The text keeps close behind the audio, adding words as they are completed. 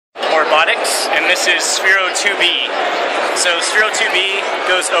robotics, and this is Sphero 2B. So Sphero 2B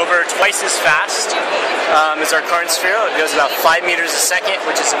goes over twice as fast as our current Sphero. It goes about 5 meters a second,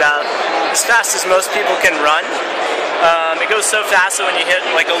 which is about as fast as most people can run. It goes so fast that when you hit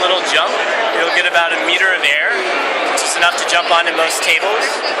like a little jump, you'll get about a meter of air, which is enough to jump onto most tables.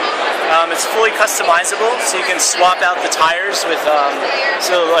 It's fully customizable, so you can swap out the tires with,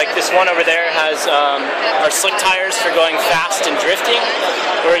 so like this one over there has our slick tires for going fast and drifting,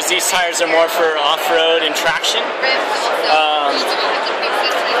 whereas these tires are more for off-road and traction.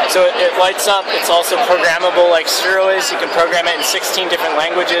 So it lights up. It's also programmable like Sphero is. You can program it in 16 different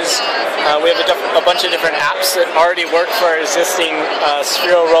languages. We have a bunch of different apps that already work for our existing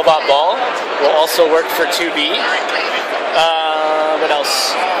Sphero robot ball. Will also work for 2B. What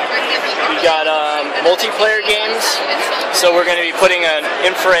else? We got multiplayer games. So we're going to be putting an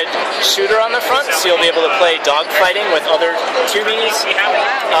infrared shooter on the front, so you'll be able to play dogfighting with other 2Bs.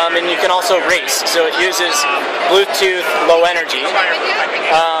 And you can also race. So it uses Bluetooth low energy.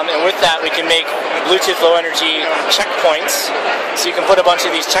 And with that, we can make Bluetooth low energy checkpoints. So you can put a bunch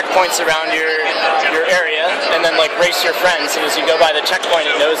of these checkpoints around your area, and then like race your friends. And as you go by the checkpoint,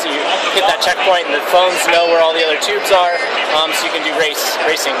 it knows that you hit that checkpoint, and the phones know where all the other tubes are, so you can do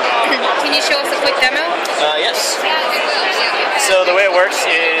racing. Can you show us a quick demo? Yes. So the way it works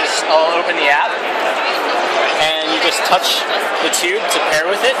is I'll open the app, and you just touch the tube to pair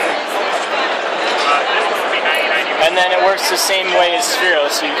with it. And then it works the same way as Sphero,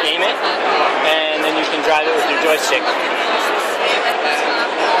 so you aim it, and then you can drive it with your joystick.